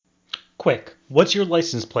Quick, what's your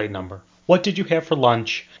license plate number? What did you have for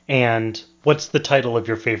lunch? And what's the title of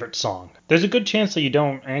your favorite song? There's a good chance that you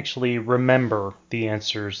don't actually remember the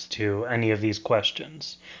answers to any of these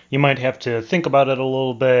questions. You might have to think about it a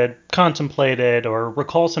little bit, contemplate it, or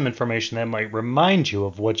recall some information that might remind you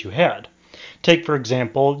of what you had. Take, for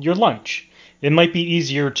example, your lunch. It might be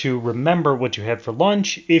easier to remember what you had for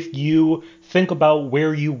lunch if you think about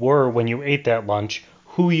where you were when you ate that lunch,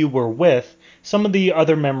 who you were with, some of the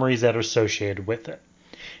other memories that are associated with it.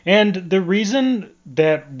 And the reason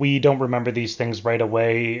that we don't remember these things right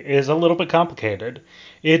away is a little bit complicated.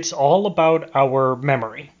 It's all about our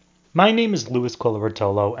memory. My name is Louis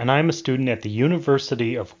Coloratolo, and I'm a student at the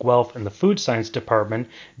University of Guelph in the Food Science Department,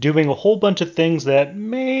 doing a whole bunch of things that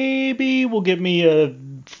maybe will give me a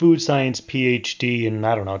food science PhD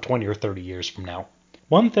in, 20 or 30 years from now.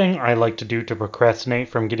 One thing I like to do to procrastinate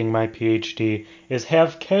from getting my PhD is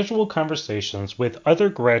have casual conversations with other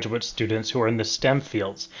graduate students who are in the STEM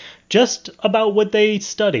fields, just about what they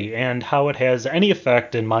study and how it has any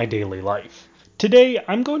effect in my daily life. Today,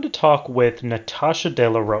 I'm going to talk with Natasha De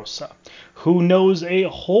La Rosa, who knows a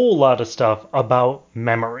whole lot of stuff about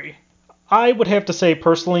memory. I would have to say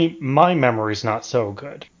personally, my memory's not so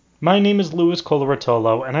good. My name is Louis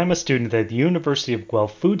Coloratolo, and I'm a student at the University of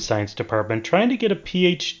Guelph Food Science Department trying to get a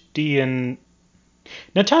PhD in...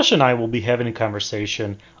 Natasha and I will be having a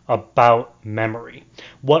conversation about memory.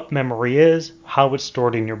 What memory is, how it's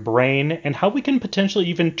stored in your brain, and how we can potentially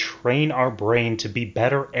even train our brain to be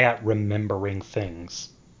better at remembering things.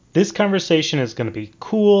 This conversation is going to be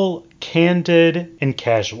cool, candid, and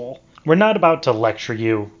casual. We're not about to lecture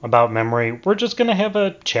you about memory, we're just going to have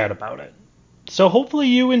a chat about it. So hopefully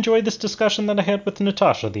you enjoyed this discussion that I had with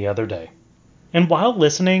Natasha the other day. And while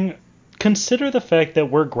listening, consider the fact that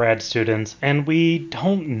we're grad students and we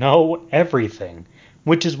don't know everything,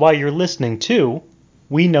 which is why you're listening too.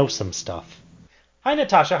 We know some stuff. Hi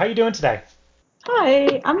Natasha, how are you doing today?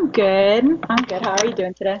 Hi, I'm good. I'm good. How are you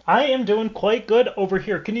doing today? I am doing quite good over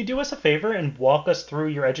here. Can you do us a favor and walk us through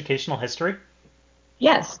your educational history?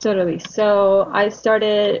 Yes, totally. So I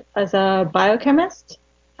started as a biochemist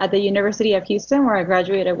at the University of Houston, where I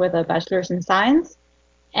graduated with a bachelor's in science.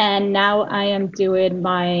 And now I am doing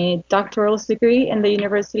my doctoral degree in the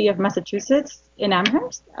University of Massachusetts in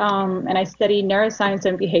Amherst. And I study neuroscience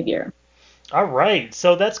and behavior. All right,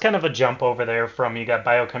 so that's kind of a jump over there from you got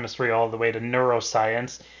biochemistry all the way to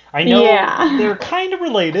neuroscience. I know Yeah, they're kind of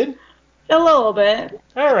related. a little bit.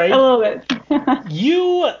 All A right, little bit.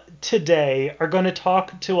 you today are going to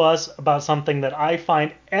talk to us about something that I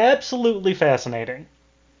find absolutely fascinating.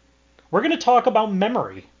 We're going to talk about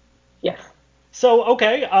memory. Yes. So,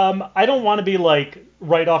 okay, I don't want to be like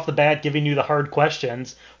right off the bat giving you the hard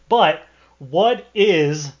questions, but what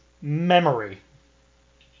is memory?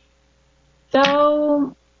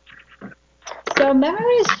 So So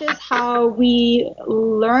memory is just how we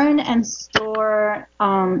learn and store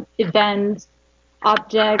events,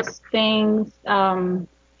 objects, things,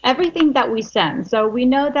 everything that we sense. So we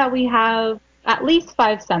know that we have at least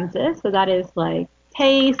five senses. So that is like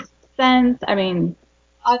taste, sense, addition,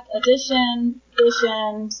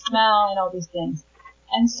 vision, smell, and all these things.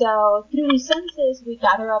 And so through these senses, we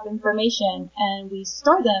gather up information and we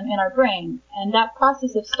store them in our brain. And that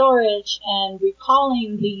process of storage and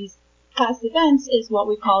recalling these past events is what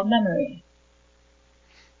we call memory.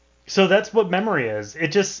 So that's what memory is.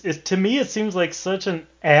 It just is to me it seems like such an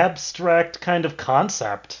abstract kind of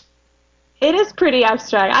concept. It is pretty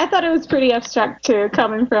abstract. I thought it was pretty abstract too,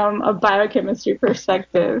 coming from a biochemistry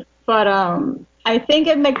perspective. But I think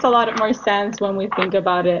it makes a lot more sense when we think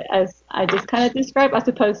about it as I just kind of described, as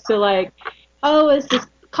opposed to like, oh, it's this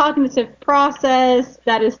cognitive process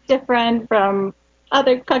that is different from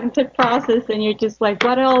other cognitive process, and you're just like,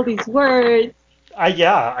 what are all these words?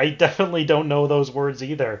 I definitely don't know those words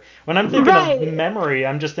either. When I'm thinking of Right. memory,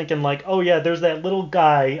 I'm just thinking like, oh yeah, there's that little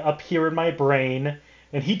guy up here in my brain,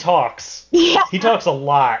 and he talks. Yeah. He talks a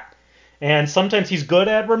lot. And sometimes he's good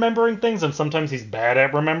at remembering things, and sometimes he's bad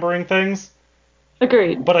at remembering things.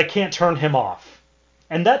 Agreed. But I can't turn him off.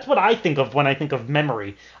 And that's what I think of when I think of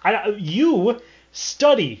memory. You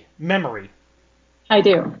study memory. I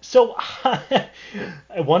do. So,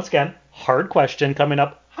 once again, hard question coming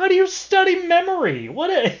up. How do you study memory?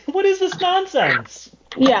 What is this nonsense?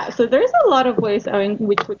 Yeah, so there's a lot of ways in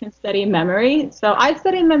which we can study memory. So I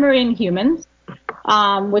study memory in humans,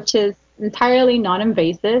 which is entirely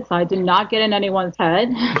non-invasive. So I do not get in anyone's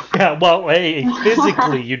head. Yeah, well, hey,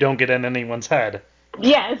 physically you don't get in anyone's head.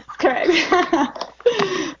 Yes, correct.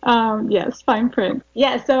 Yes, fine print.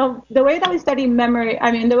 Yeah, so the way that we study memory,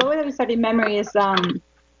 the way that we study memory is so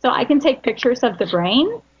I can take pictures of the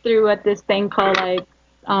brain through this thing called like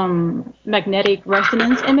magnetic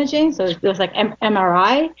resonance imaging. So there's like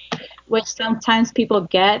MRI, which sometimes people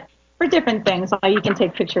get for different things. Like you can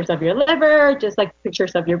take pictures of your liver, just like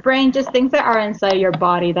pictures of your brain, just things that are inside your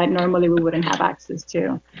body that normally we wouldn't have access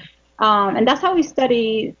to. And that's how we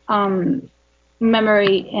study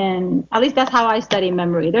memory, and at least that's how I study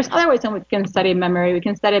memory. There's other ways in which we can study memory. We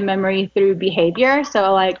can study memory through behavior.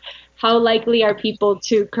 So like how likely are people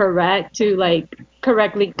to correctly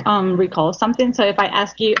recall something. So if I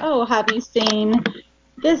ask you, oh, have you seen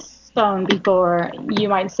this phone before, you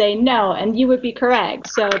might say no, and you would be correct.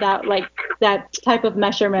 So that type of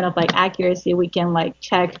measurement of like accuracy, we can like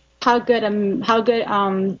check how good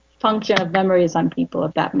function of memory is on people,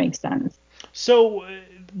 if that makes sense. So,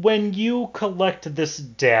 when you collect this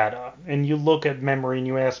data and you look at memory and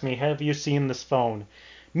you ask me, have you seen this phone?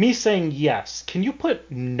 Me saying yes, can you put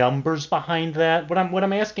numbers behind that? What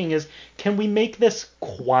I'm asking is, can we make this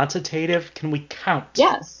quantitative? Can we count?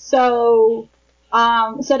 Yes. So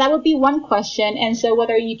that would be one question. And so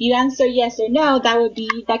whether you answer yes or no,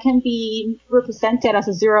 that can be represented as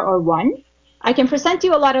a 0 or 1. I can present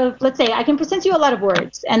you a lot of, let's say, I can present you a lot of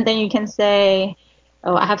words, and then you can say,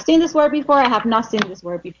 oh, I have seen this word before, I have not seen this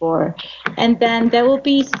word before. And then there will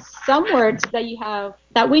be some words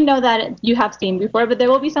that we know that you have seen before, but there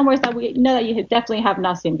will be some words that we know that you definitely have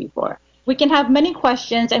not seen before. We can have many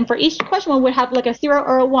questions, and for each question, we would have like a 0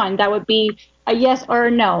 or a 1. That would be a yes or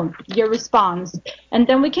a no, your response. And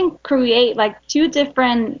then we can create like two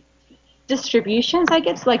different distributions, I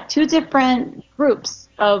guess, like two different groups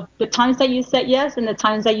of the times that you said yes and the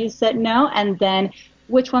times that you said no, and then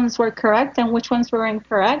which ones were correct and which ones were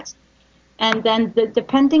incorrect. And then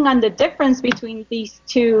depending on the difference between these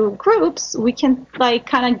two groups, we can like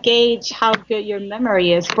kind of gauge how good your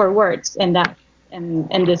memory is for words in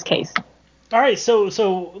this case. All right,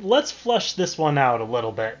 so let's flush this one out a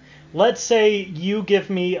little bit. Let's say you give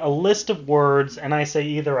me a list of words and I say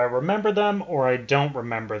either I remember them or I don't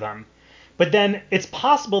remember them. But then it's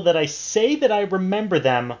possible that I say that I remember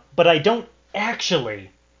them, but I don't actually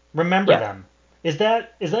remember Yeah. them. Is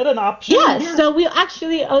that an option in Yes. here? So we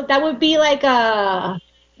actually, that would be like a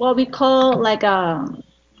what we call like a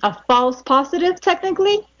false positive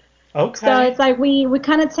technically. So Okay. it's like we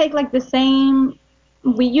kind of take like the same,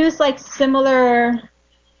 we use like similar,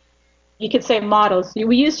 you could say models.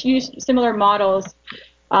 We use similar models,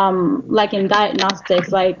 like in diagnostics,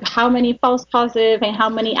 like how many false positive and how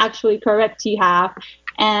many actually correct you have.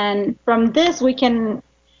 And from this, we can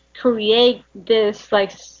create this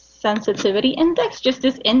like sensitivity index, just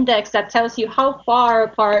this index that tells you how far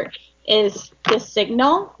apart is the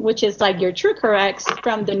signal, which is like your true corrects,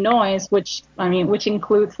 from the noise, which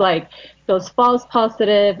includes like those false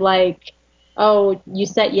positive, like, oh, you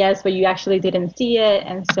said yes, but you actually didn't see it.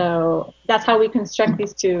 And so that's how we construct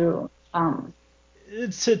these two.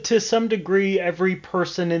 To some degree, every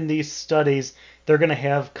person in these studies, they're going to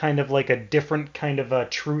have kind of like a different kind of a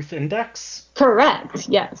truth index. Correct.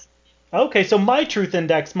 Yes. Okay, so my truth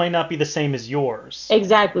index might not be the same as yours.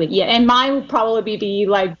 Exactly. Yeah. And mine would probably be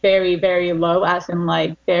like very, very low, as in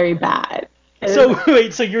like very bad. So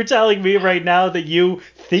wait, so you're telling me right now that you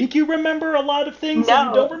think you remember a lot of things that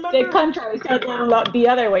you don't No, the remember? contrary. So the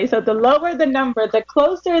other way. So the lower the number, the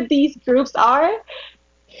closer these groups are.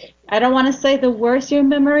 I don't want to say the worse your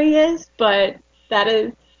memory is, but that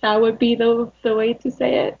is that would be the way to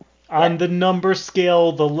say it. Yeah. On the number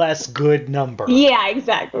scale, the less good number. Yeah,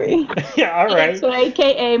 exactly. Yeah, all And right. so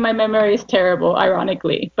AKA my memory is terrible,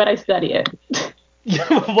 ironically, but I study it.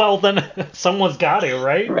 Well, then someone's got it,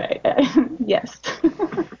 right? Right. Yes.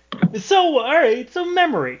 So, all right, so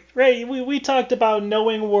memory, right? We talked about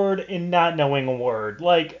knowing a word and not knowing a word.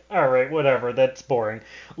 Like, all right, whatever, that's boring.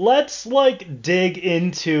 Let's like dig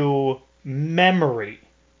into memory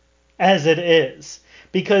as it is.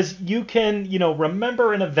 Because you can,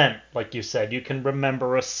 remember an event, like you said. You can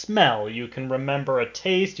remember a smell. You can remember a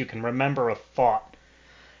taste. You can remember a thought.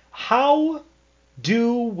 How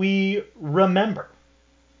do we remember?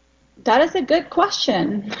 That is a good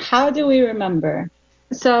question. How do we remember?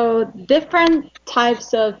 So different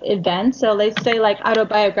types of events. So let's say like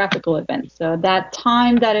autobiographical events. So that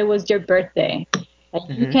time that it was your birthday that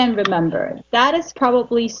you Hmm. can remember. That is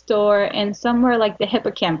probably stored in somewhere like the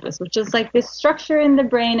hippocampus, which is like this structure in the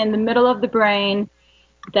brain, in the middle of the brain,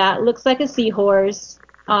 that looks like a seahorse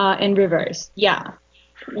in reverse. Yeah.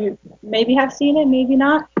 You maybe have seen it, maybe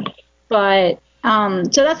not. But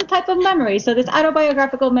so that's a type of memory. So this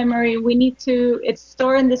autobiographical memory, it's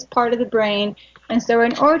stored in this part of the brain. And so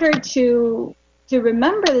in order to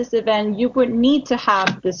remember this event, you would need to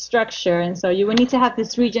have this structure. And so you would need to have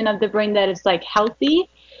this region of the brain that is like healthy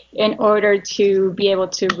in order to be able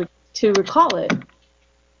to recall it.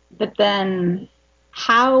 But then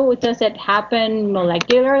how does it happen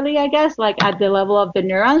molecularly, I guess, like at the level of the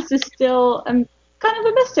neurons is still kind of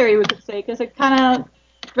a mystery, we could say, because it kind of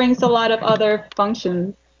brings a lot of other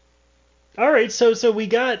functions. All right, so we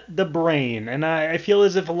got the brain, and I feel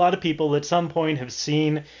as if a lot of people at some point have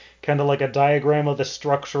seen kind of like a diagram of the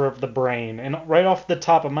structure of the brain. And right off the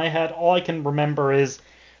top of my head, all I can remember is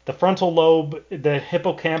the frontal lobe, the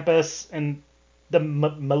hippocampus, and the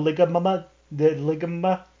ligama,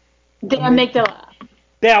 The amid, amygdala.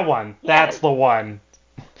 that one. That's Yes. the one.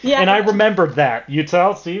 Yeah. And I remembered that. You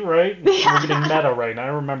tell, see, right? We're getting Yeah. meta right now. I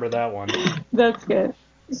remember that one. That's good.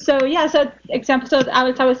 So yeah, so example, so I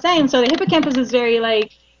was saying, so the hippocampus is very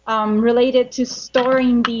like related to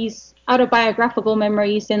storing these autobiographical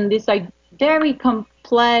memories and this like very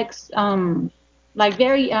complex, like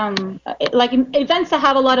very like events that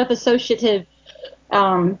have a lot of associative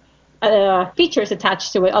um, features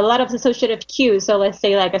attached to it, a lot of associative cues. So let's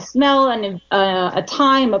say like a smell and a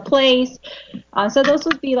time, a place. So those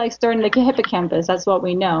would be like stored in the hippocampus. That's what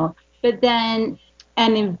we know. But then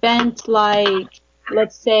an event like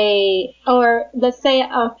let's say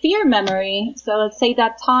a fear memory. So let's say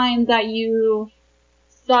that time that you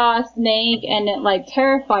saw a snake and it like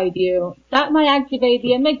terrified you, that might activate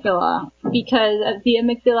the amygdala because the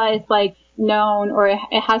amygdala is like known or it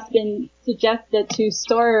has been suggested to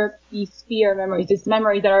store these fear memories, these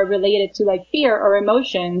memories that are related to like fear or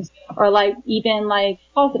emotions or like even like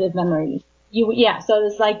positive memories. So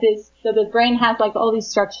it's like this, so the brain has like all these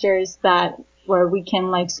structures that where we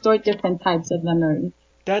can like store different types of memories.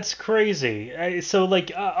 That's crazy. So,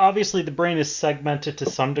 like, obviously the brain is segmented to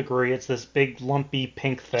some degree. It's this big, lumpy,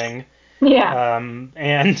 pink thing. Yeah.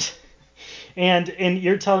 And and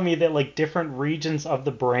you're telling me that like different regions of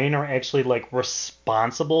the brain are actually like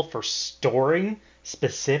responsible for storing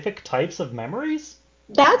specific types of memories?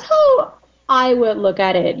 That's how I would look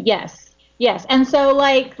at it. Yes. Yes. And so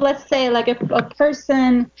like let's say like if a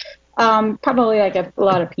person probably like a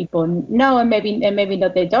lot of people know and maybe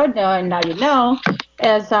that they don't know and now you know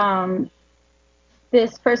is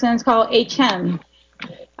this person is called HM.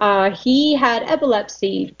 He had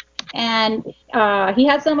epilepsy and he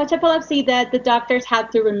had so much epilepsy that the doctors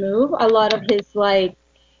had to remove a lot of his like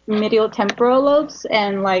medial temporal lobes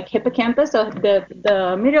and like hippocampus. So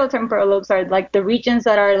the medial temporal lobes are like the regions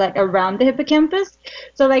that are like around the hippocampus.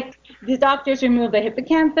 So like the doctors remove the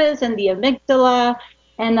hippocampus and the amygdala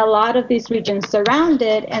and a lot of these regions surround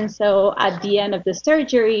it. And so at the end of the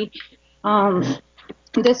surgery, um,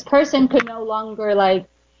 this person could no longer like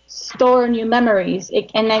store new memories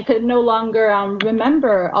and I could no longer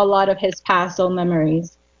remember a lot of his past old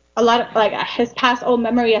memories, a lot of like his past old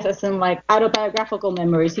memories as in like autobiographical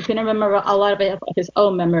memories. He couldn't remember a lot of his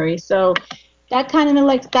own memories. So that kind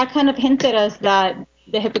of hinted us that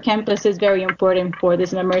the hippocampus is very important for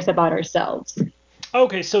these memories about ourselves.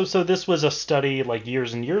 Okay, so this was a study like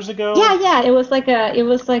years and years ago. Yeah, it was like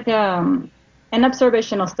an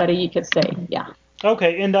observational study, you could say. Yeah.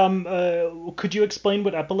 Okay, and could you explain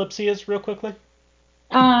what epilepsy is real quickly?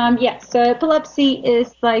 Yeah, so epilepsy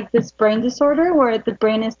is like this brain disorder where the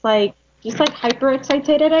brain is like just like hyper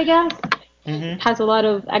excited, I guess. Mm-hmm. Has a lot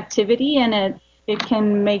of activity and it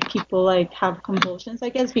can make people like have convulsions, I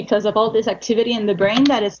guess, because of all this activity in the brain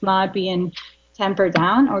that is not being tempered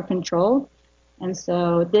down or controlled. And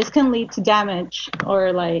so this can lead to damage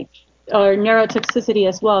or neurotoxicity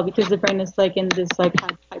as well because the brain is like in this like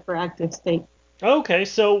hyperactive state. Okay,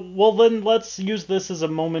 so well then let's use this as a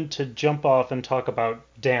moment to jump off and talk about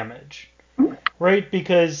damage. Right,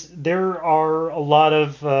 because there are a lot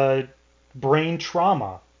of brain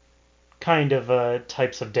trauma kind of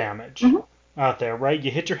types of damage Mm-hmm. out there, right? You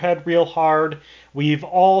hit your head real hard. We've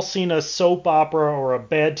all seen a soap opera or a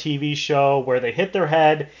bad TV show where they hit their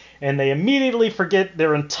head and they immediately forget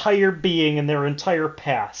their entire being and their entire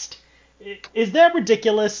past. Is that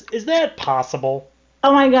ridiculous? Is that possible?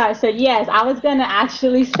 Oh my gosh. So yes, I was gonna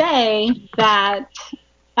actually say that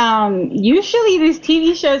usually these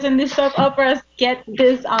TV shows and these soap operas get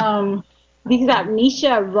these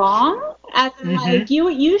amnesia wrong. As in Mm-hmm. like you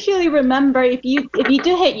usually remember if you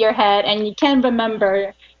do hit your head and you can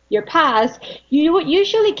remember your past, you would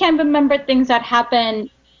usually can remember things that happened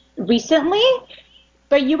recently,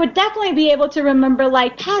 but you would definitely be able to remember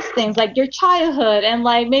like past things like your childhood and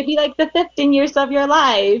like maybe like the 15 years of your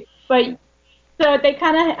life. But so they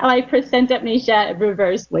kind of like present amnesia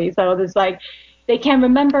reversely. So it's like they can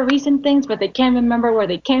remember recent things, but they can't remember where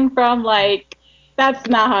they came from. Like that's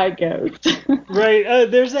not how it goes. Right,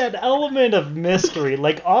 there's that element of mystery.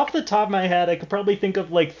 Like, off the top of my head, I could probably think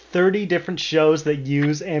of like 30 different shows that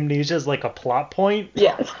use amnesia as like a plot point.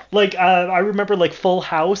 Yes. Like, I remember like Full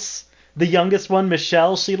House. The youngest one,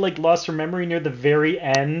 Michelle, she like lost her memory near the very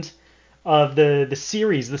end of the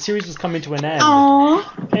series. The series was coming to an end.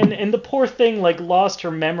 Oh, And the poor thing like lost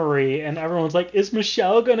her memory, and everyone's like, "Is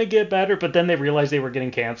Michelle gonna get better?" But then they realized they were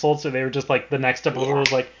getting canceled, so they were just like, the next episode yeah.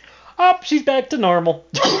 was like, "Oh, she's back to normal."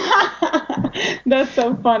 That's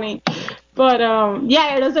so funny. But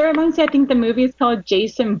yeah, it also reminds me. I think the movie is called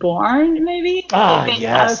Jason Bourne. Maybe I Ah, think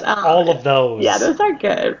that's yes, all of yeah, those. those are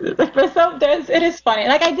good. But so there's it is funny.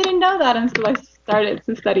 Like I didn't know that until I started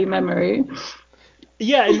to study memory.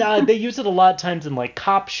 Yeah, and they use it a lot of times in like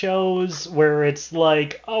cop shows where it's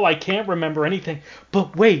like, "Oh, I can't remember anything,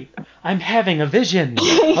 but wait, I'm having a vision of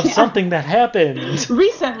Yeah. something that happened."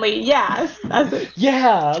 Recently, yes.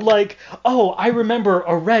 Yeah, like, "Oh, I remember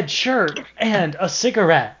a red shirt and a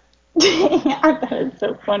cigarette." I thought it's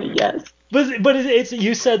so funny. Yes. But it's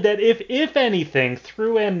you said that if anything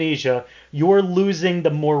through amnesia you're losing the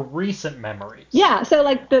more recent memories. Yeah. So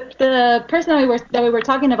like the person that we were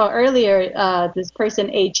talking about earlier, this person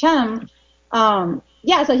HM,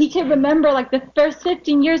 yeah. So he could remember like the first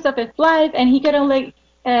 15 years of his life, and he could only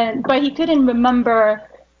and but he couldn't remember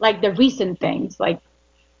like the recent things like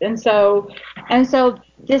and so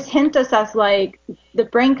this hints us as like the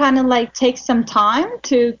brain kind of like takes some time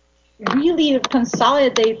to really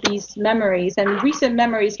consolidate these memories, and recent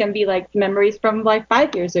memories can be like memories from like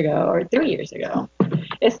 5 years ago or 3 years ago.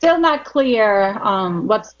 It's still not clear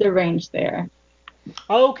what's the range there.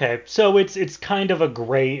 Okay, so it's kind of a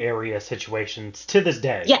gray area situation to this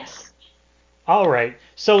day. Yes. All right,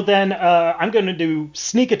 so then I'm going to do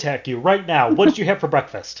sneak attack you right now. What did you have for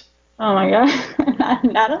breakfast? Oh my god.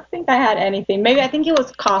 I don't think I had anything. Maybe I think it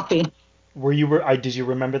was coffee. Did you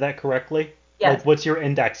remember that correctly? Like, Yes. what's your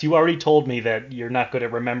index? You already told me that you're not good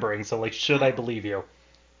at remembering, so like, should I believe you?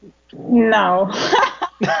 No.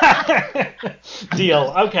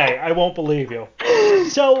 Deal. Okay, I won't believe you.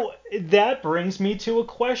 So that brings me to a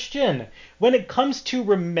question. When it comes to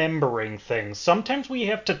remembering things, sometimes we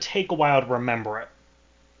have to take a while to remember it.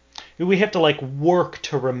 We have to like work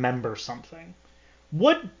to remember something.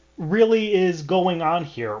 What really is going on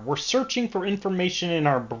here? We're searching for information in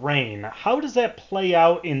our brain. How does that play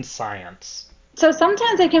out in science? So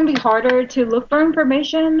sometimes it can be harder to look for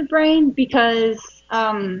information in the brain because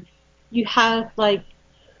you have like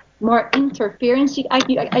more interference,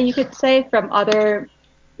 you could say, from other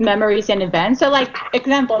memories and events. So, like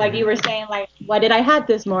example, like Hmm. you were saying, like what did I had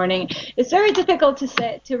this morning? It's very difficult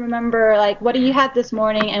to remember like what do you had this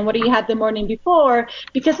morning and what do you had the morning before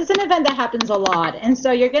because it's an event that happens a lot, and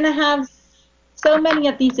so you're gonna have so many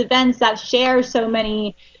of these events that share so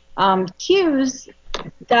many cues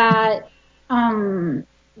that um,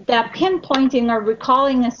 that pinpointing or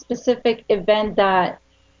recalling a specific event that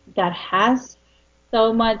has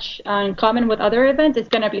so much in common with other events, it's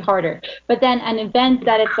going to be harder. But then an event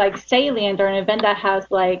that it's like salient, or an event that has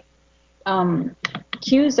like um,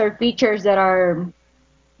 cues or features that are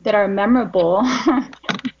memorable,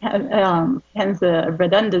 hence the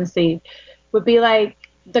redundancy, would be like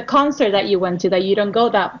the concert that you went to that you don't go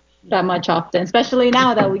that much often, especially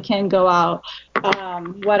now that we can go out.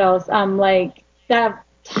 What else? Like that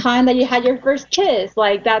time that you had your first kiss,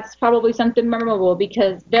 like that's probably something memorable,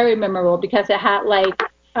 because very memorable, because it had like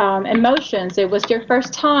emotions. It was your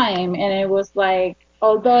first time, and it was like,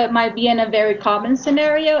 although it might be in a very common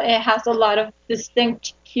scenario, it has a lot of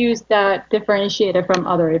distinct cues that differentiate it from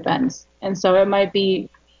other events, and so it might be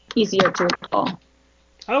easier to recall.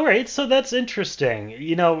 All right, so that's interesting.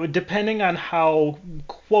 Depending on how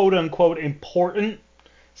quote unquote important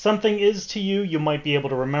something is to you, you might be able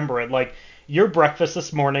to remember it. Like, your breakfast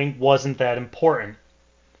this morning wasn't that important.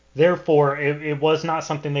 Therefore, it was not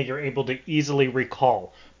something that you're able to easily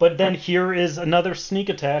recall. But then here is another sneak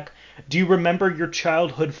attack. Do you remember your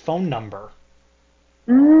childhood phone number?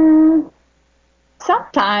 Mm,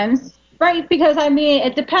 sometimes, right? Because I mean,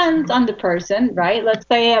 it depends on the person, right? Let's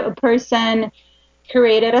say a person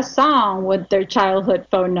created a song with their childhood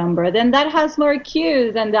phone number, then that has more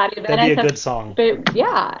cues, and that event That'd be a ends up. good song. But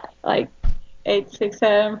yeah, like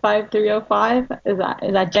 8675305. Is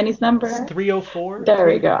that Jenny's number? 304? There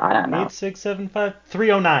we 3 go. I don't know. 8675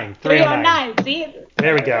 309 309. 309. See?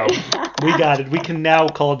 There we go. We got it. We can now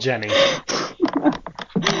call Jenny.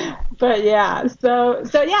 But yeah, so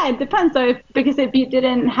yeah, it depends. So because if you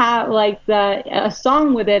didn't have like the a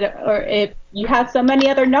song with it, or if you had so many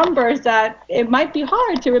other numbers, that it might be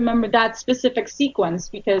hard to remember that specific sequence,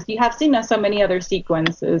 because you have seen so many other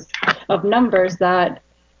sequences of numbers that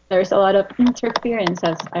there's a lot of interference,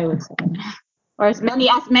 as I would say, or as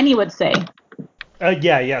many would say.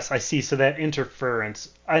 Yeah, yes, I see. So that interference,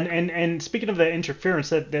 and speaking of that interference,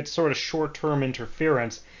 that sort of short-term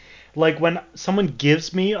interference, Like when someone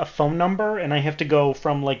gives me a phone number and I have to go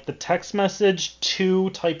from like the text message to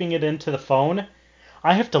typing it into the phone,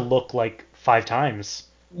 I have to look like 5 times.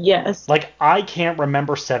 Yes. Like I can't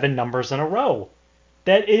remember 7 numbers in a row.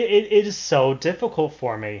 It is so difficult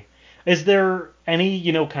for me. Is there any,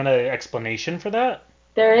 kind of explanation for that?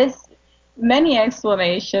 There is many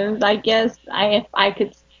explanations. I guess if I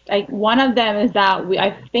could, like, one of them is that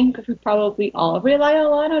I think we probably all rely a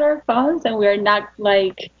lot on our phones, and we're not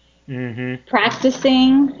like Mm-hmm.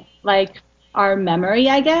 practicing like our memory,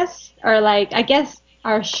 I guess, or like I guess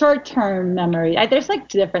our short-term memory. There's like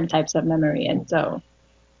different types of memory, and so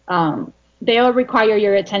um, they all require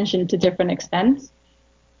your attention to different extents.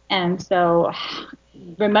 And so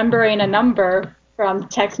remembering a number from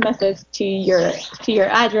text message to your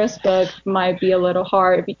address book might be a little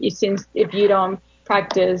hard since if you don't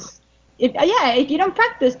practice if you don't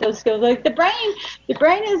practice those skills, like the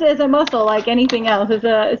brain is a muscle like anything else.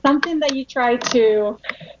 It's something that you try to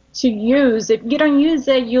use. If you don't use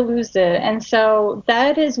it, you lose it. And so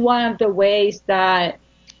that is one of the ways that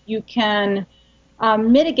you can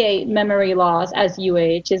mitigate memory loss as you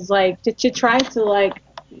age, is like to try to like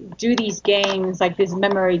do these games, like these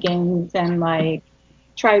memory games, and like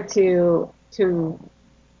try to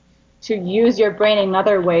use your brain in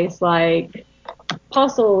other ways, like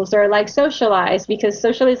puzzles, or like socialize, because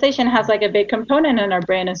socialization has like a big component in our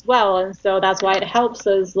brain as well, and so that's why it helps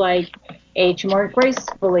us like age more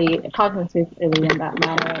gracefully cognitively in that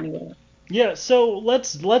manner anyway. Yeah, so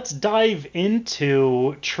let's dive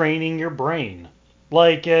into training your brain.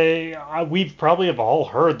 Like we've probably have all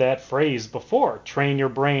heard that phrase before, train your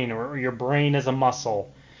brain or your brain is a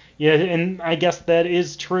muscle. Yeah, and I guess that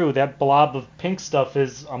is true. That blob of pink stuff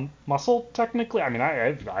is a muscle technically. I mean,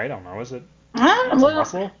 I don't know. Is it? It's a Well,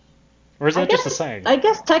 muscle, or is I that just a guess saying? I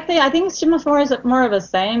guess technically, I think it's more of a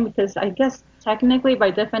saying, because I guess technically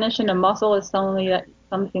by definition a muscle is only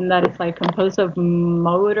something that is like composed of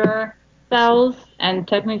motor cells, and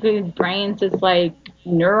technically brains is like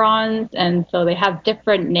neurons, and so they have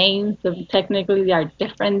different names, so technically they are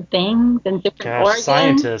different things and different Gosh, organs.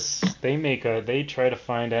 scientists, they try to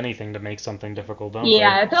find anything to make something difficult, don't they?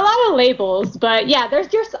 Yeah, it's a lot of labels, but yeah, there's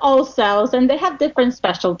just all cells and they have different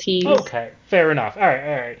specialties. Okay, fair enough. All right,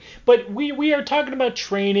 all right. But we are talking about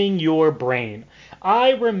training your brain.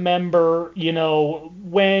 I remember,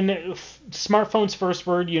 when smartphones first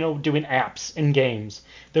were, doing apps and games.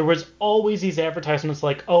 There was always these advertisements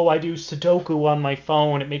like, "Oh, I do Sudoku on my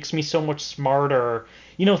phone. It makes me so much smarter."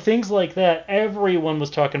 Things like that. Everyone was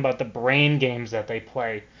talking about the brain games that they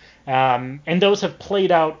play. And those have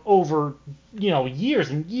played out over,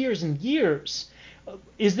 years and years and years.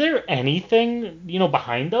 Is there anything,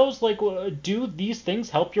 behind those? Like, do these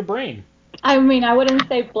things help your brain? I mean, I wouldn't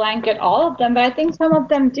say blanket all of them, but I think some of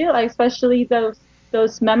them do, like especially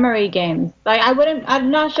those memory games. Like I wouldn't, I'm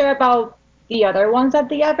not sure about the other ones that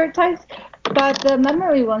they advertise, but the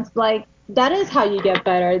memory ones, like that is how you get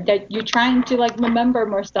better. That you're trying to like remember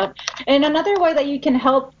more stuff. And another way that you can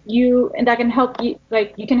help you, and that can help you,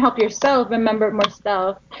 like you can help yourself remember more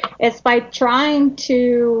stuff, is by trying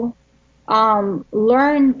to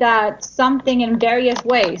learn that something in various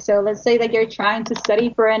ways. So let's say that you're trying to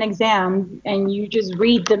study for an exam and you just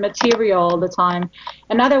read the material all the time.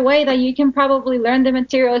 Another way that you can probably learn the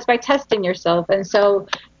material is by testing yourself. And so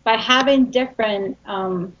by having different,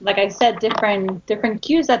 like I said, different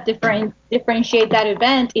cues that differentiate that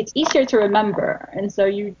event, it's easier to remember. And so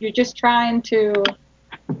you're just trying to,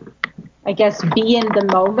 I guess, be in the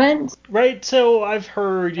moment. Right, so I've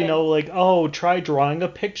heard, And like, oh, try drawing a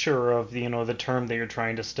picture of, the term that you're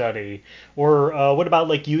trying to study. Or what about,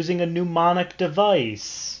 like, using a mnemonic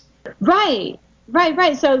device? right,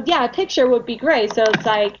 right. So yeah, a picture would be great. So it's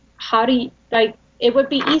like, how do you like? It would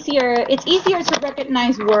be easier. It's easier to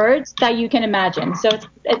recognize words that you can imagine. So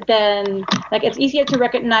then like it's easier to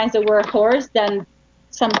recognize the word horse than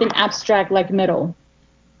something abstract like middle,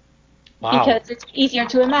 Wow, because it's easier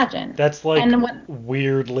to imagine. that's, like, And what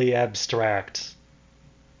weirdly abstract.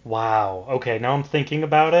 Wow, okay, now I'm thinking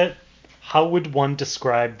about it. How would one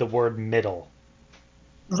describe the word middle?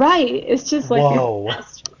 right? It's just like this Whoa.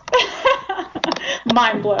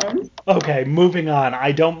 mind blown. Okay, moving on.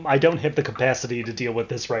 I don't have the capacity to deal with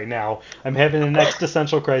this right now. I'm having an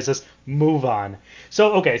existential crisis. Move on.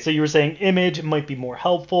 So, okay, so you were saying image might be more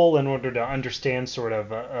helpful in order to understand sort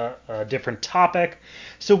of a different topic.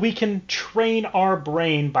 So we can train our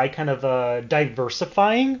brain by kind of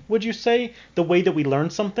diversifying, would you say, the way that we learn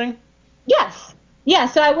something? Yes. Yeah,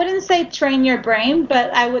 so I wouldn't say train your brain,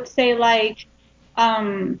 but I would say like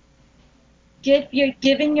um you're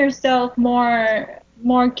giving yourself more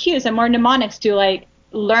cues and more mnemonics to like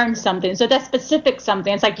learn something. So that specific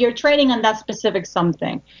something, it's like you're training on that specific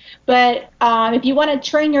something. But if you want to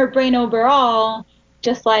train your brain overall,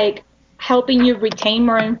 just like helping you retain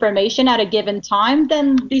more information at a given time,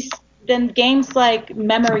 then games like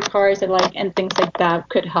memory cards and things like that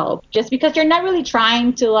could help. Just because you're not really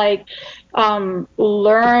trying to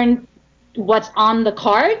learn what's on the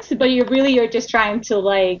cards, but you're just trying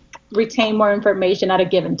to retain more information at a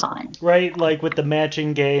given time. Right, like with the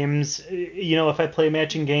matching games, if I play a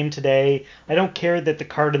matching game today, I don't care that the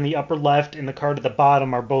card in the upper left and the card at the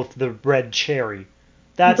bottom are both the red cherry.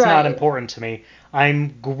 That's not Right. important to me.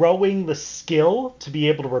 I'm growing the skill to be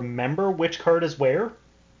able to remember which card is where.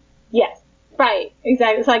 Yes. Right.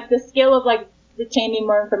 Exactly. It's like the skill of retaining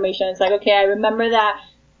more information. It's like, okay, I remember that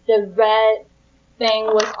the red thing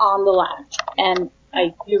was on the left, and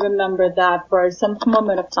I do remember that for some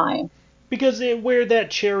moment of time. Because where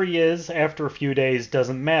that cherry is after a few days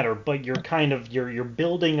doesn't matter, but you're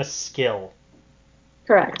building a skill.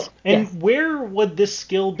 Correct. Yes. And where would this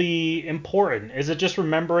skill be important? Is it just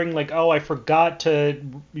remembering, like, oh, I forgot to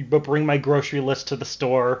bring my grocery list to the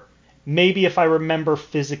store? Maybe if I remember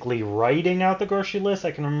physically writing out the grocery list,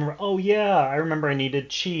 I can remember, oh, yeah, I remember I needed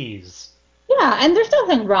cheese. Yeah, and there's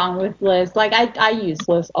nothing wrong with lists. Like I use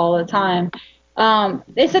lists all the time.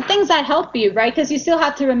 It's the things that help you, right? Because you still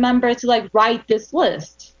have to remember to write this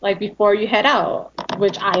list before you head out,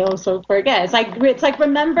 which I also forget. It's like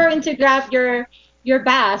remembering to grab your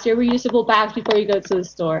bags, your reusable bags before you go to the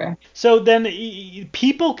store. So then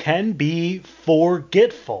people can be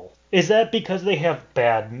forgetful. Is that because they have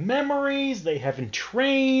bad memories? They haven't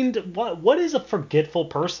trained? What is a forgetful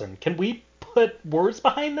person? Can we put words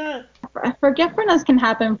behind that? Forgetfulness can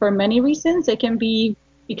happen for many reasons. It can be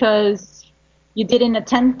because you didn't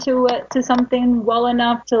attend to something well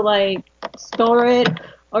enough to store it,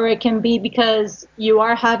 or it can be because you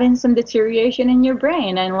are having some deterioration in your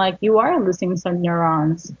brain and you are losing some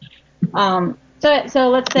neurons. So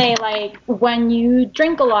let's say when you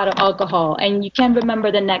drink a lot of alcohol and you can't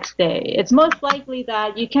remember the next day, it's most likely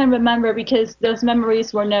that you can remember because those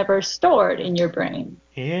memories were never stored in your brain.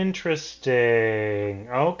 Interesting.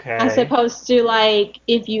 As Okay. opposed to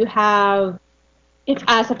if you have if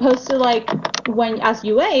as opposed to when as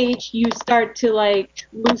you age you start to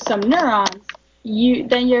lose some neurons, you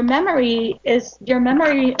then your memory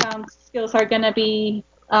skills are going to be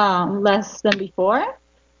less than before,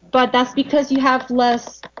 but that's because you have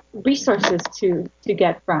less resources to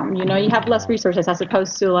get from, you have less Oh. resources as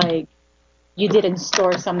opposed to you didn't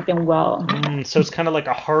store something well. So it's kind of like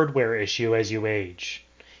a hardware issue as you age.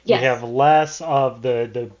 You have Yes. less of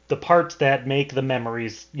the parts that make the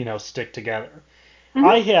memories, stick together.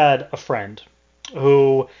 I Mm-hmm. had a friend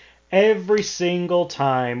who every single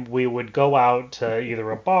time we would go out to either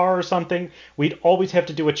a bar or something, we'd always have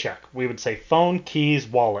to do a check. We would say phone, keys,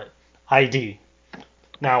 wallet, ID.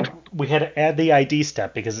 Now, we had to add the ID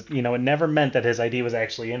step because, it never meant that his ID was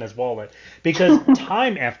actually in his wallet. Because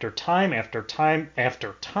time after time after time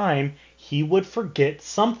after time, he would forget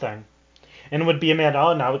something. And it would be a man,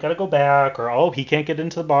 oh, now we gotta go back, or oh, he can't get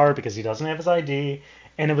into the bar because he doesn't have his ID.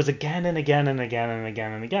 And it was again and again and again and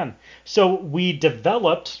again and again. So we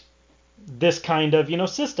developed this kind of,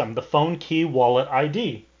 system, the phone key wallet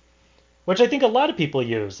ID, which I think a lot of people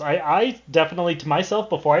use. I definitely, to myself,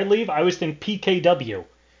 before I leave, I always think PKW,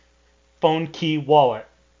 phone key wallet.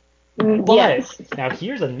 But Yes. now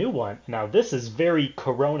here's a new one. Now this is very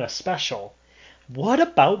Corona special. What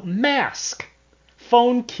about mask?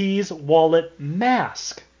 Phone keys, wallet,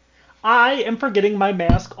 mask. I am forgetting my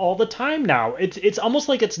mask all the time now. It's almost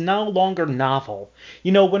like it's no longer novel.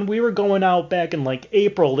 When we were going out back in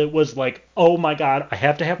April, it was like, oh my god, I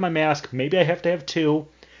have to have my mask. Maybe I have to have two.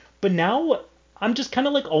 But now I'm just kind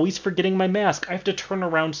of always forgetting my mask. I have to turn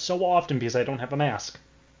around so often because I don't have a mask.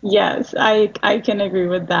 Yes, I can agree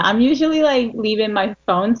with that. I'm usually leaving my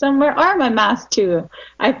phone somewhere or my mask too.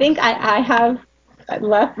 I think I have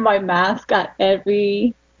left my mask at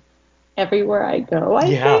everywhere I go, I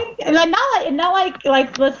Yeah. think. And not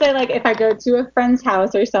like let's say if I go to a friend's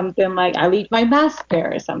house or something, I leave my mask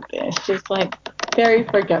there or something. It's just very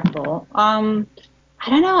forgetful. I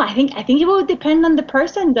don't know. I think it will depend on the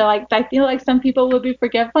person though. I feel like some people will be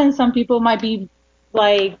forgetful and some people might be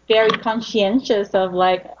very conscientious of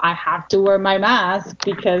I have to wear my mask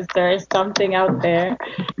because there is something out there.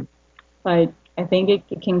 I think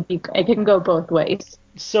it can go both ways.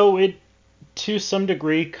 So it, to some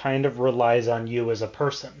degree, kind of relies on you as a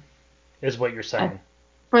person, is what you're Uh, saying.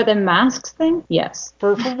 for the masks thing, yes.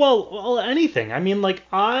 For well, anything. I mean,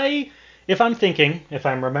 if I'm thinking, if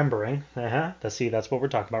I'm remembering, that's what we're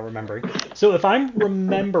talking about, remembering. So if I'm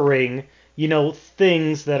remembering,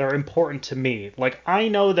 things that are important to me. Like, I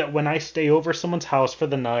know that when I stay over someone's house for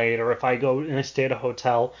the night, or if I go and I stay at a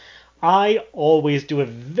hotel, I always do a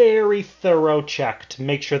very thorough check to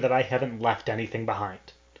make sure that I haven't left anything behind.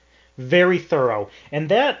 Very thorough. And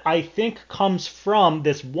that, I think, comes from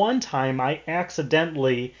this one time I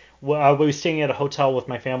accidentally, I was staying at a hotel with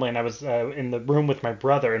my family, and I was in the room with my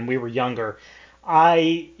brother, and we were younger.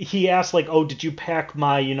 He asked, like, oh, did you pack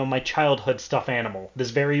my, my childhood stuffed animal, this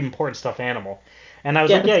very important stuffed animal? And I was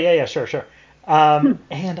like, Yes. yeah, yeah, yeah, sure, sure.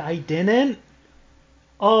 And I didn't.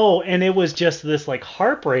 Oh, and it was just this like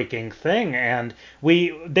heartbreaking thing, and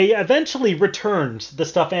they eventually returned the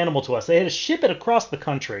stuffed animal to us. They had to ship it across the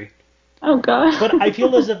country. Oh But God. I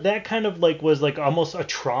feel as if that kind of like was like almost a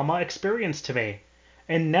trauma experience to me.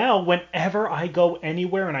 And now whenever I go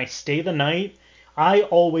anywhere and I stay the night, I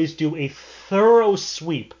always do a thorough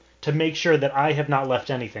sweep to make sure that I have not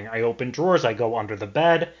left anything. I open drawers, I go under the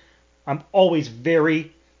bed. I'm always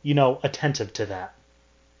very, attentive to that.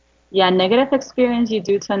 Yeah, negative experience you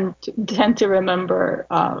do tend to remember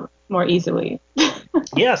more easily.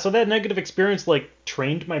 Yeah, so that negative experience like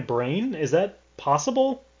trained my brain. Is that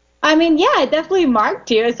possible? I mean, yeah, it definitely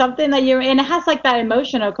marked you. It's something that and it has like that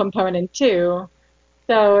emotional component too.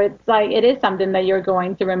 So it's like it is something that you're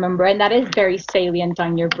going to remember, and that is very salient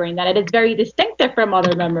on your brain. That it is very distinctive from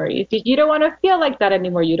other memories. You don't want to feel like that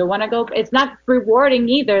anymore. You don't want to go. It's not rewarding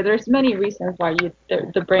either. There's many reasons why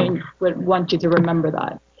the brain would want you to remember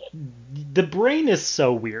that. The brain is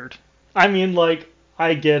so weird. I mean, like,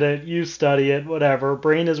 I get it. You study it, whatever.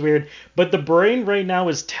 Brain is weird. But the brain right now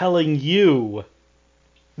is telling you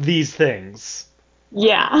these things.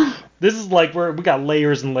 Yeah. This is like we got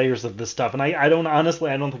layers and layers of this stuff, and I don't honestly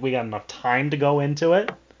I don't think we got enough time to go into it.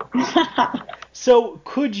 So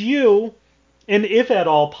could you, and if at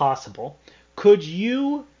all possible, could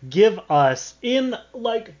you give us in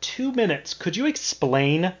like 2 minutes? Could you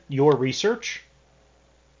explain your research?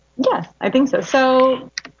 Yes, I think so.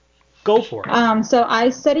 Go for it. So I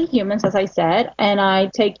study humans, as I said, and I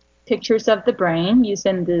take pictures of the brain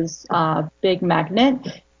using this big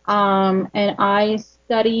magnet. And I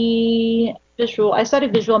study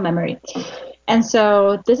visual memory. And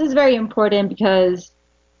so this is very important because,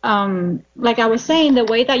 like I was saying, the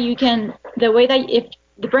way that if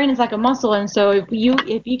the brain is like a muscle, and so if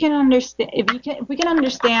you can understand, if we can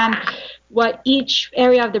understand what each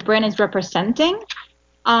area of the brain is representing,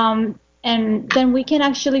 and then we can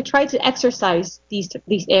actually try to exercise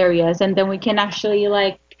these areas, and then we can actually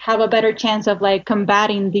like have a better chance of like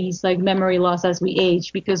combating these like memory loss as we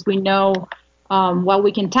age, because we know what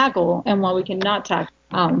we can tackle and what we cannot tackle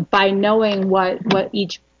by knowing what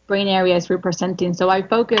each brain area is representing. So I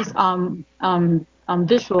focus on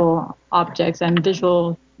visual objects and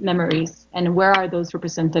visual memories, and where are those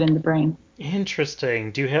represented in the brain.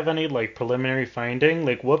 Interesting. Do you have any like preliminary finding?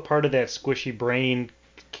 Like what part of that squishy brain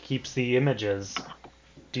keeps the images?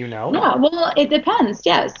 Do you know? Yeah, well, it depends.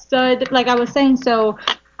 Yes. So, like I was saying, so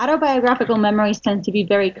autobiographical memories tend to be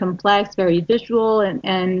very complex, very visual,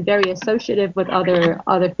 and very associative with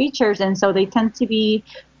other features, and so they tend to be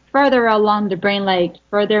further along the brain, like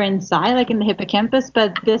further inside, like in the hippocampus.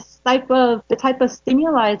 But the type of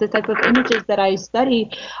stimuli, the type of images that I study,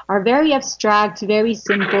 are very abstract, very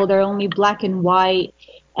simple. They're only black and white,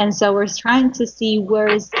 and so we're trying to see where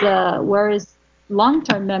is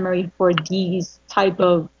long-term memory for these type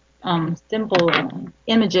of simple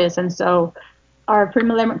images. And so our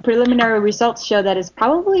preliminary results show that it's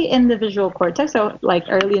probably in the visual cortex, so like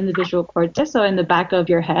early in the visual cortex, so in the back of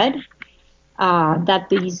your head, that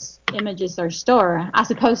these images are stored,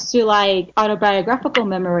 as opposed to like autobiographical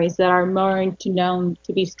memories that are more known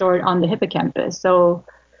to be stored on the hippocampus. So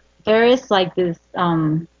there is like this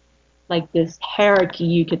hierarchy,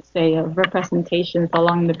 you could say, of representations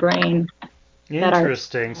along the brain that are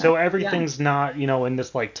Interesting. So yeah. everything's not, in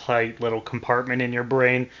this like tight little compartment in your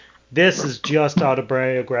brain. This is just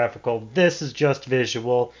autobiographical. This is just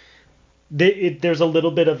visual. There's a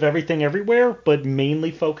little bit of everything everywhere, but mainly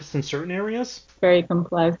focused in certain areas. Very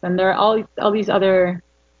complex, and there are all these other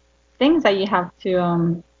things that you have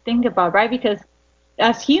to think about, right? Because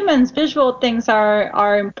as humans, visual things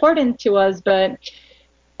are important to us, but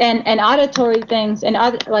and auditory things and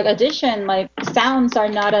other, like addition, like sounds are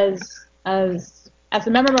not as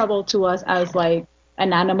memorable to us as like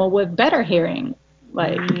an animal with better hearing.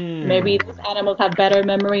 Like maybe those Hmm. animals have better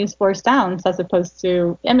memories for sounds as opposed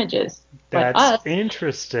to images, but That's us,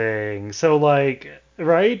 interesting. So, like,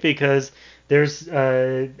 right? Because there's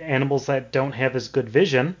animals that don't have as good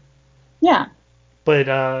vision. yeah. But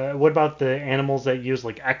what about the animals that use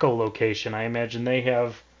like echolocation? I imagine they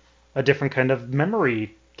have a different kind of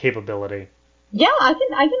memory capability. Yeah, I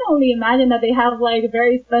can only imagine that they have like a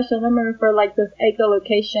very special memory for like this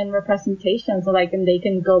echolocation representation, so like and they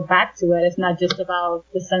can go back to it. It's not just about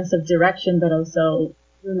the sense of direction, but also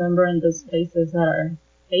remembering those places that are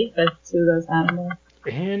safest to those animals.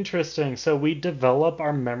 Interesting. So we develop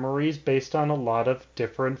our memories based on a lot of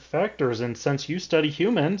different factors. And since you study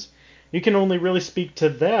humans, you can only really speak to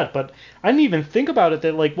that. But I didn't even think about it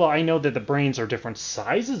that, like, well, I know that the brains are different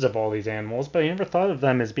sizes of all these animals, but I never thought of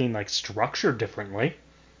them as being, like, structured differently.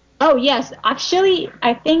 Oh yes, actually,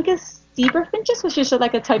 I think it's zebra finches, which is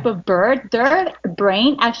like a type of bird. Their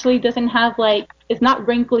brain actually doesn't have like it's not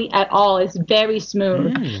wrinkly at all. It's very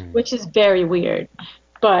smooth, Hmm. which is very weird.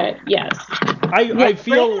 But yes, yeah, I the brain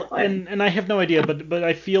feel, is like. and I have no idea, but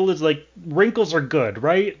I feel is like wrinkles are good,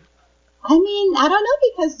 right? I mean, I don't know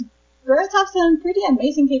because birds have some pretty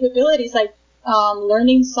amazing capabilities, like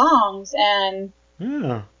learning songs and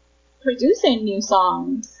Yeah. producing new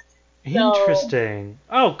songs. So Interesting.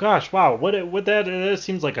 Oh gosh, wow. What that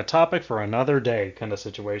seems like a topic for another day kind of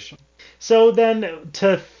situation. So then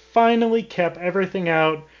to finally cap everything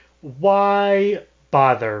out, why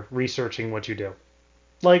bother researching what you do?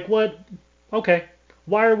 Like what okay.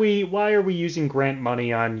 Why are we using grant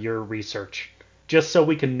money on your research? Just so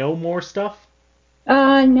we can know more stuff?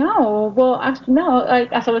 no, well, actually, no.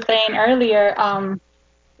 Like as I was saying earlier,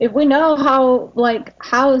 if we know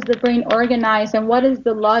how is the brain organized and what is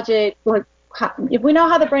the logic, like if we know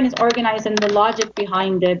how the brain is organized and the logic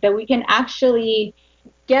behind it, then we can actually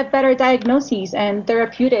get better diagnoses and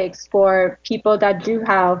therapeutics for people that do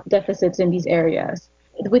have deficits in these areas.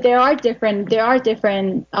 There are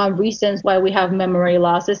different reasons why we have memory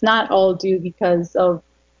loss. It's not all due because of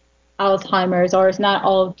Alzheimer's, or it's not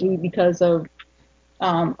all due because of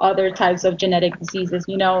other types of genetic diseases.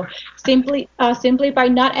 Simply by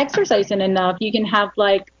not exercising enough, you can have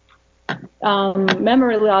like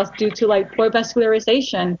memory loss due to like poor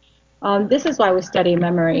vascularization. This is why we study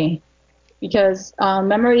memory because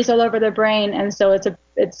memory is all over the brain, and so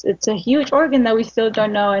it's a huge organ that we still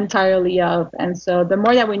don't know entirely of. And so the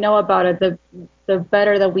more that we know about it, the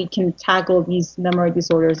better that we can tackle these memory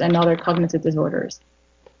disorders and other cognitive disorders.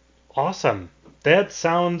 Awesome. That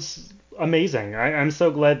sounds amazing. I'm so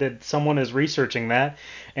glad that someone is researching that.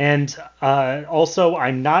 And also,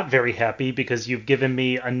 I'm not very happy because you've given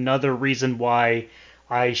me another reason why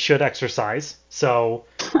I should exercise. So,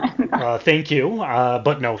 thank you.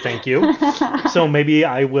 But no, thank you. So maybe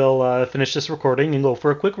I will finish this recording and go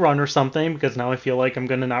for a quick run or something because now I feel like I'm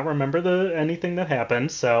gonna not remember the anything that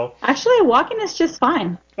happened. So, Actually, walking is just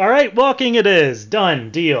fine. all right, walking it is. Done.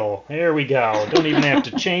 Deal. There we go. Don't even have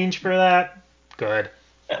to change for that. Good.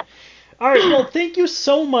 All right, well, thank you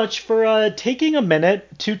so much for taking a minute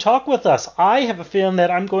to talk with us. I have a feeling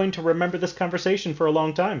that I'm going to remember this conversation for a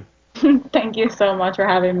long time. Thank you so much for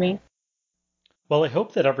having me. Well, I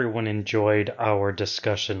hope that everyone enjoyed our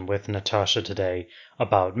discussion with Natasha today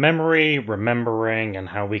about memory, remembering, and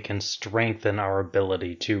how we can strengthen our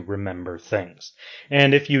ability to remember things.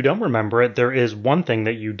 And if you don't remember it, there is one thing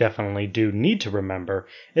that you definitely do need to remember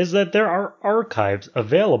is that there are archives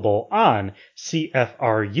available on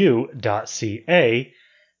cfru.ca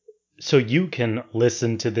so you can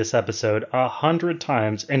listen to this episode 100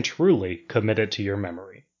 times and truly commit it to your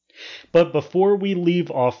memory. But before we leave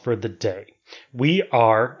off for the day, we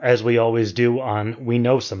are, as we always do on We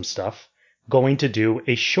Know Some Stuff, going to do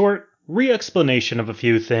a short re-explanation of a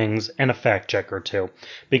few things and a fact check or two.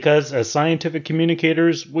 Because as scientific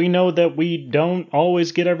communicators, we know that we don't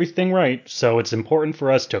always get everything right, so it's important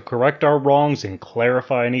for us to correct our wrongs and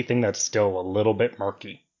clarify anything that's still a little bit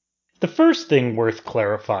murky. The first thing worth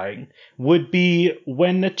clarifying would be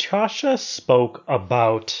when Natasha spoke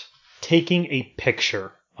about taking a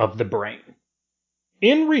picture of the brain.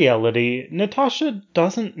 In reality, Natasha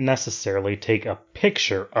doesn't necessarily take a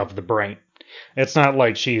picture of the brain. It's not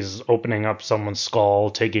like she's opening up someone's skull,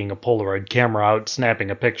 taking a Polaroid camera out,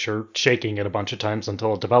 snapping a picture, shaking it a bunch of times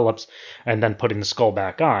until it develops, and then putting the skull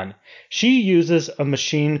back on. She uses a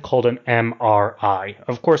machine called an MRI.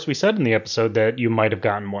 Of course, we said in the episode that you might have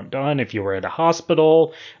gotten one done if you were at a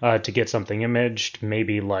hospital to get something imaged.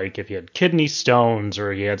 Maybe like if you had kidney stones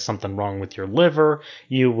or you had something wrong with your liver,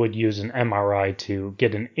 you would use an MRI to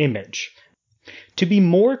get an image. To be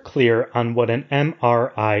more clear on what an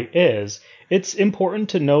MRI is, it's important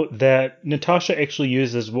to note that Natasha actually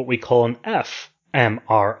uses what we call an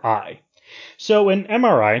fMRI. So an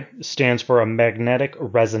MRI stands for a magnetic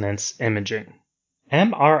resonance imaging.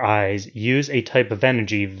 MRIs use a type of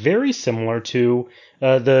energy very similar to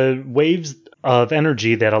the waves of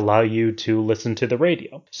energy that allow you to listen to the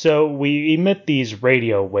radio. So we emit these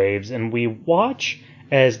radio waves and we watch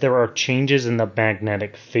as there are changes in the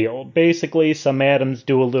magnetic field. Basically, some atoms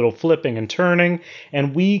do a little flipping and turning,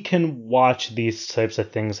 and we can watch these types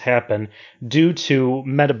of things happen due to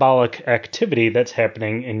metabolic activity that's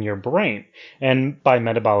happening in your brain. And by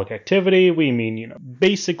metabolic activity, we mean,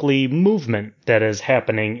 basically movement that is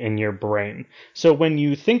happening in your brain. So when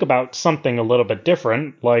you think about something a little bit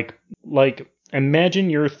different, like imagine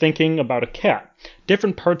you're thinking about a cat.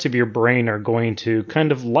 Different parts of your brain are going to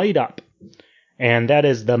kind of light up. And that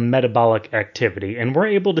is the metabolic activity. And we're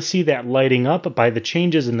able to see that lighting up by the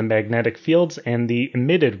changes in the magnetic fields and the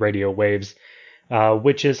emitted radio waves,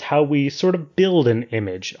 which is how we sort of build an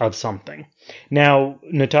image of something. Now,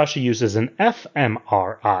 Natasha uses an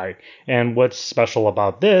fMRI, and what's special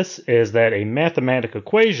about this is that a mathematical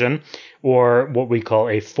equation, or what we call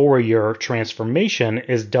a Fourier transformation,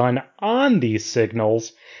 is done on these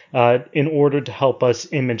signals in order to help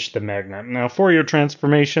us image the magnet. Now, Fourier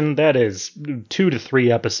transformation, that is 2 to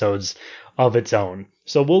 3 episodes of its own,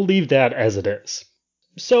 so we'll leave that as it is.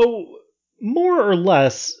 So, more or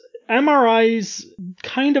less, MRIs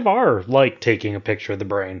kind of are like taking a picture of the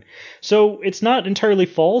brain. So it's not entirely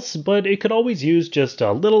false, but it could always use just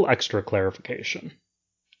a little extra clarification.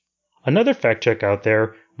 Another fact check out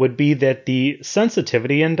there would be that the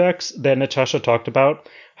sensitivity index that Natasha talked about,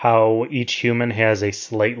 how each human has a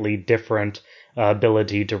slightly different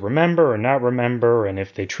ability to remember or not remember, and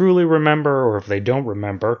if they truly remember or if they don't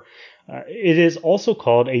remember, it is also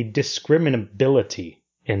called a discriminability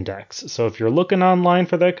index. So if you're looking online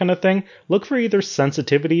for that kind of thing, look for either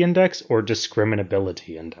sensitivity index or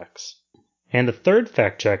discriminability index. And a third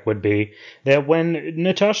fact check would be that when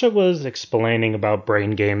Natasha was explaining about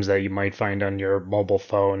brain games that you might find on your mobile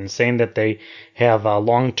phone, saying that they have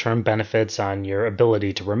long-term benefits on your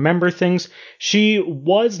ability to remember things, she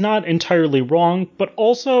was not entirely wrong, but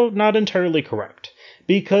also not entirely correct.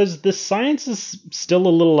 Because the science is still a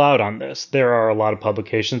little out on this. There are a lot of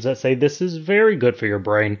publications that say this is very good for your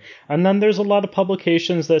brain, and then there's a lot of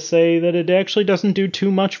publications that say that it actually doesn't do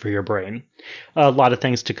too much for your brain. A lot of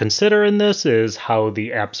things to consider in this is how the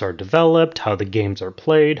apps are developed, how the games are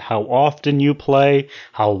played, how often you play,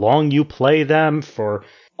 how long you play them. For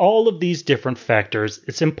all of these different factors,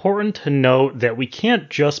 it's important to note that we can't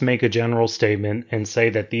just make a general statement and say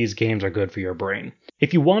that these games are good for your brain.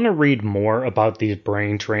 If you want to read more about these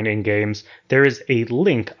brain training games, there is a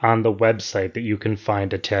link on the website that you can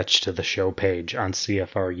find attached to the show page on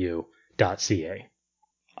cfru.ca.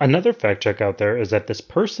 Another fact check out there is that this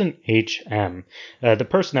person HM, the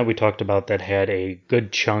person that we talked about that had a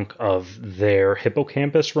good chunk of their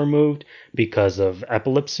hippocampus removed because of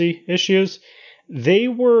epilepsy issues, they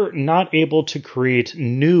were not able to create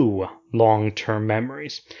new long-term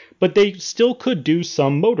memories, but they still could do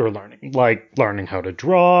some motor learning, like learning how to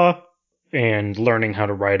draw and learning how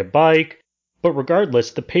to ride a bike. But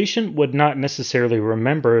regardless, the patient would not necessarily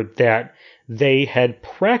remember that they had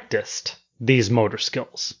practiced these motor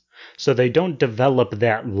skills. So they don't develop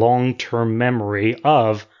that long-term memory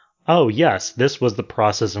of, oh yes, this was the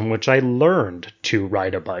process in which I learned to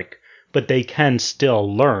ride a bike. But they can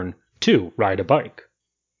still learn to ride a bike.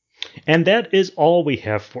 And that is all we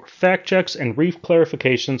have for fact checks and brief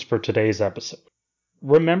clarifications for today's episode.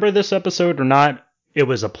 Remember this episode or not, it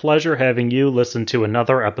was a pleasure having you listen to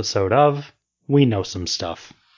another episode of We Know Some Stuff.